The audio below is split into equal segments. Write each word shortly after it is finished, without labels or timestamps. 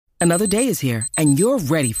Another day is here, and you're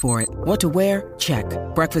ready for it. What to wear? Check.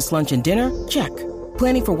 Breakfast, lunch, and dinner? Check.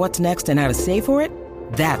 Planning for what's next and how to save for it?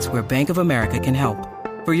 That's where Bank of America can help.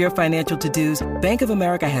 For your financial to-dos, Bank of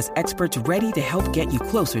America has experts ready to help get you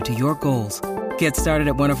closer to your goals. Get started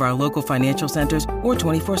at one of our local financial centers or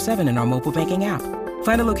 24/7 in our mobile banking app.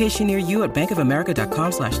 Find a location near you at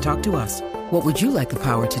bankofamerica.com/talktous. What would you like the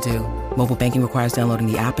power to do? Mobile banking requires downloading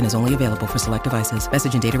the app and is only available for select devices.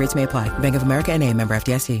 Message and data rates may apply. Bank of America N.A., member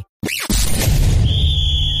FDIC.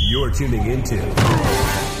 You're tuning into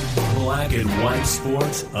Black and White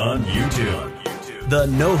Sports on YouTube. The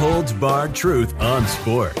no-holds-barred truth on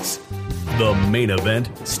sports. The main event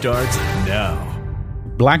starts now.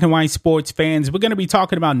 Black and White Sports fans, we're going to be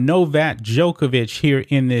talking about Novak Djokovic here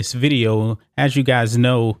in this video. As you guys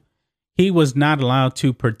know, he was not allowed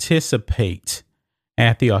to participate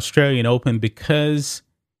at the Australian Open because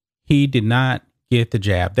he did not get the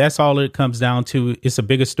jab. That's all it comes down to. It's a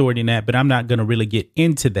bigger story than that, but I'm not going to really get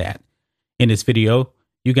into that in this video.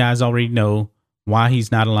 You guys already know why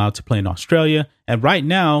he's not allowed to play in Australia. And right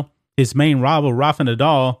now, his main rival, Rafa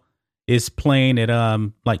Nadal, is playing at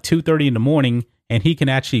like 2:30 in the morning, and he can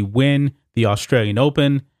actually win the Australian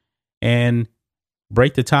Open and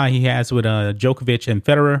break the tie he has with Djokovic and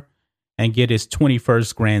Federer and get his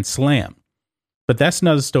 21st Grand Slam. But that's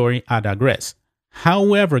another story. I digress.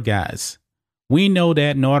 However, guys, we know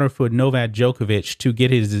that in order for Novak Djokovic to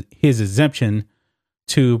get his exemption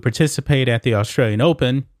to participate at the Australian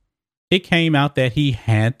Open, it came out that he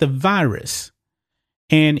had the virus.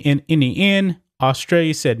 And in the end,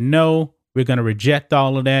 Australia said, no, we're going to reject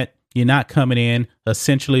all of that. You're not coming in,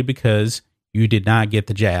 essentially because you did not get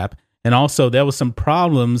the jab. And also there was some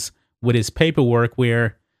problems with his paperwork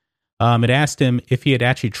where it asked him if he had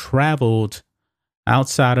actually traveled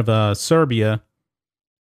outside of Serbia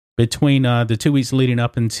between the 2 weeks leading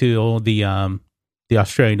up until the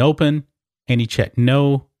Australian Open. And he checked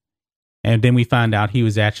no. And then we found out he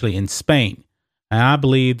was actually in Spain. And I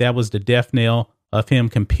believe that was the death knell of him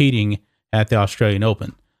competing at the Australian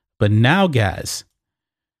Open. But now, guys,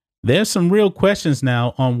 there's some real questions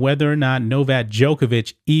now on whether or not Novak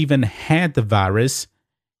Djokovic even had the virus,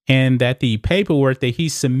 and that the paperwork that he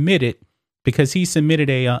submitted, because he submitted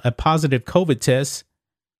a positive COVID test,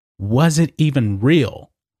 wasn't even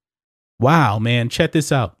real. Wow, man, check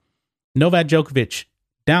this out. Novak Djokovic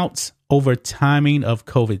doubts over timing of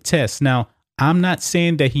COVID tests. Now, I'm not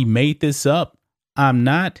saying that he made this up. I'm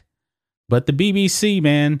not. But the BBC,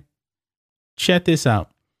 man, check this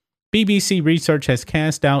out. BBC research has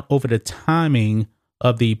cast doubt over the timing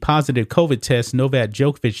of the positive COVID test Novak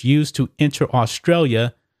Djokovic used to enter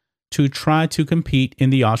Australia to try to compete in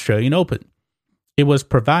the Australian Open. It was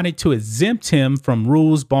provided to exempt him from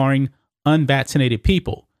rules barring unvaccinated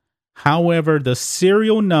people. However, the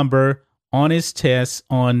serial number on his test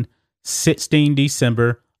on 16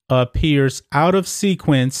 December appears out of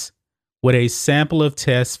sequence with a sample of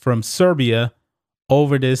tests from Serbia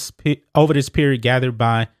over this period gathered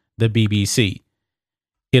by the BBC.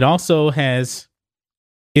 It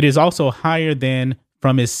is also higher than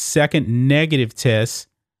from his second negative test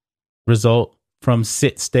result from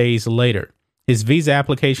 6 days later. His visa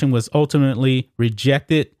application was ultimately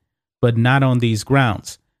rejected, but not on these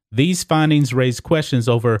grounds. These findings raise questions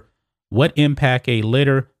over what impact a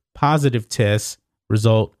later positive test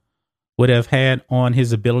result would have had on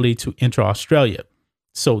his ability to enter Australia.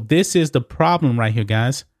 So this is the problem right here,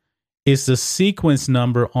 guys. It's the sequence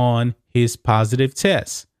number on his positive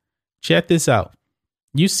test. Check this out.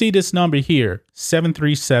 You see this number here,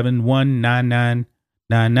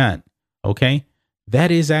 737-19999. Okay.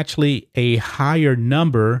 That is actually a higher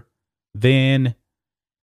number than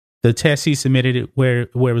the test he submitted where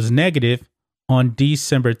it was negative on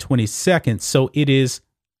December 22nd. So it is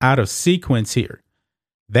out of sequence here.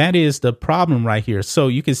 That is the problem right here. So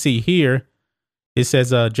you can see here, it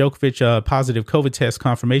says Djokovic positive COVID test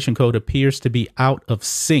confirmation code appears to be out of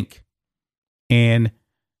sync. And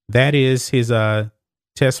that is his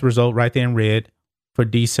test result right there in red for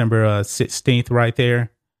December 16th right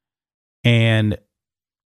there. And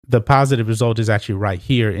the positive result is actually right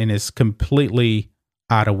here, and it's completely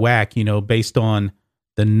out of whack, based on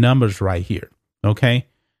the numbers right here. Okay.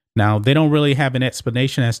 Now, they don't really have an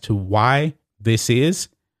explanation as to why this is,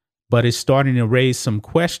 but it's starting to raise some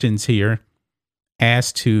questions here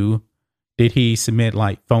as to, did he submit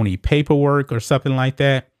like phony paperwork or something like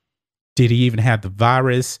that? Did he even have the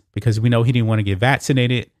virus? Because we know he didn't want to get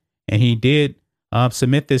vaccinated, and he did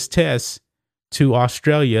submit this test to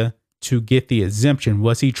Australia to get the exemption.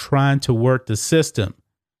 Was he trying to work the system?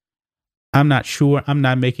 I'm not sure. I'm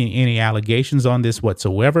not making any allegations on this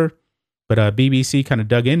whatsoever, but BBC kind of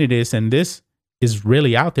dug into this, and this is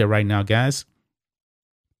really out there right now, guys.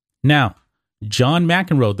 Now, John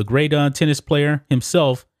McEnroe, the great tennis player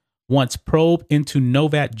himself, wants probe into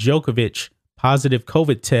Novak Djokovic positive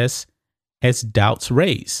COVID tests as doubts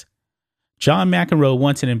raise. John McEnroe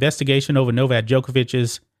wants an investigation over Novak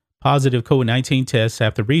Djokovic's positive COVID-19 tests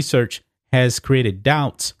after research has created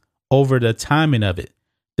doubts over the timing of it.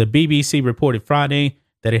 The BBC reported Friday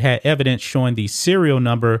that it had evidence showing the serial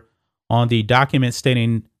number on the document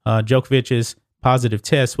stating Djokovic's positive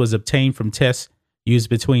test was obtained from tests used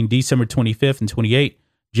between December 25th and 28th.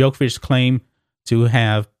 Djokovic claimed to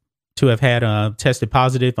have had tested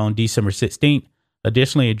positive on December 16th.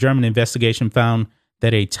 Additionally, a German investigation found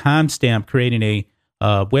that a timestamp creating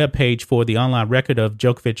a web page for the online record of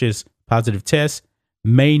Djokovic's positive test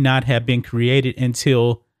may not have been created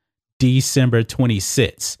until December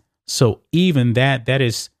 26th. So even that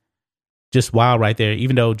is just wild right there.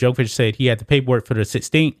 Even though Djokovic said he had the paperwork for the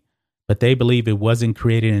 16th, but they believe it wasn't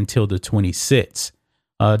created until the 26th.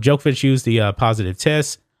 Djokovic used the positive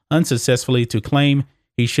test unsuccessfully to claim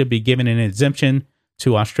he should be given an exemption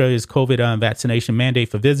to Australia's COVID vaccination mandate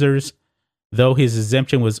for visitors. Though his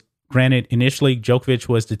exemption was granted initially, Djokovic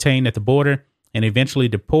was detained at the border and eventually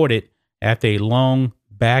deported after a long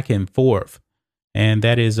back and forth. And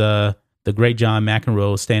that is the great John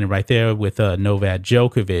McEnroe standing right there with Novak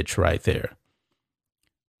Djokovic right there.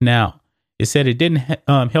 Now, it said it didn't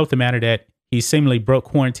help the matter that he seemingly broke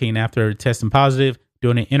quarantine after testing positive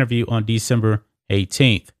during an interview on December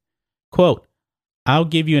 18th. Quote, "I'll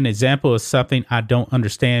give you an example of something I don't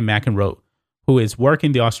understand," McEnroe, who is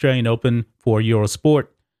working the Australian Open for Eurosport,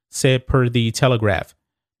 said per the Telegraph.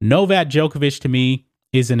 "Novak Djokovic to me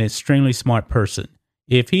is an extremely smart person.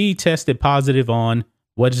 If he tested positive on,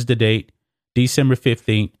 what is the date? December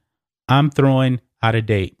 15th, I'm throwing out a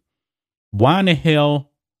date. Why in the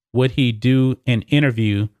hell would he do an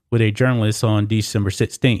interview with a journalist on December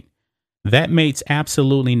 16th? That makes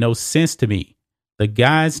absolutely no sense to me. The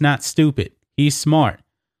guy's not stupid. He's smart.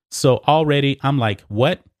 So already I'm like,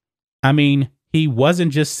 what? I mean, he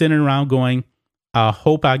wasn't just sitting around going, I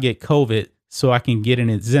hope I get COVID so I can get an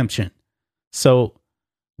exemption. So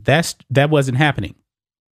that wasn't happening.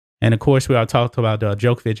 And of course, we all talked about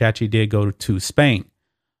Djokovic actually did go to Spain.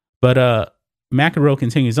 But McEnroe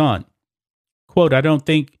continues on. Quote, "I don't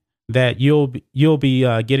think that you'll be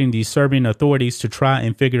getting the Serbian authorities to try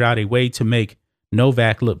and figure out a way to make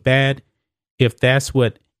Novak look bad. If that's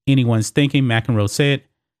what anyone's thinking," McEnroe said,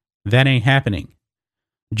 "that ain't happening."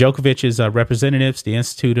 Djokovic's representatives, the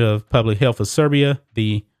Institute of Public Health of Serbia,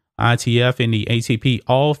 the ITF, and the ATP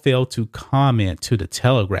all failed to comment to the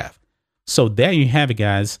Telegraph. So there you have it,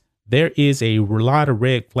 guys. There is a lot of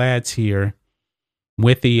red flags here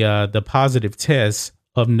with the positive test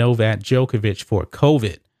of Novak Djokovic for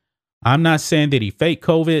COVID. I'm not saying that he faked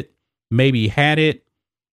COVID. Maybe he had it.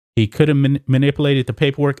 He could have manipulated the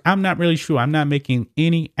paperwork. I'm not really sure. I'm not making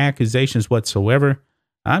any accusations whatsoever.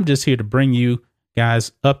 I'm just here to bring you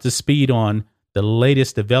guys up to speed on the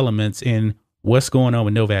latest developments in what's going on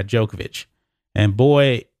with Novak Djokovic. And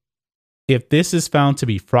boy, if this is found to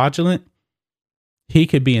be fraudulent, he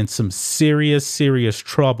could be in some serious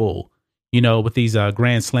trouble, with these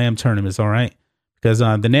Grand Slam tournaments. All right. Because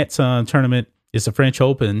the next tournament is the French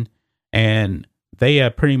Open, and they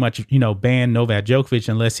pretty much, ban Novak Djokovic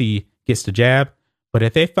unless he gets the jab. But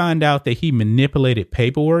if they find out that he manipulated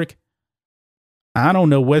paperwork, I don't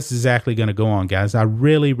know what's exactly going to go on, guys. I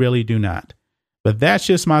really, really do not. But that's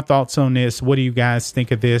just my thoughts on this. What do you guys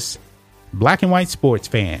think of this? Black and white sports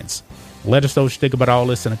fans, let us know what you think about all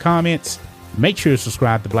this in the comments. Make sure to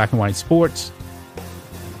subscribe to Black and White Sports,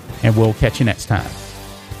 and we'll catch you next time.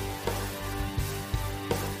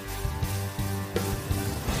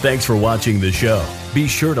 Thanks for watching the show. Be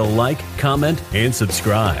sure to like, comment, and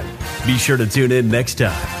subscribe. Be sure to tune in next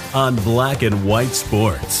time on Black and White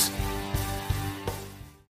Sports.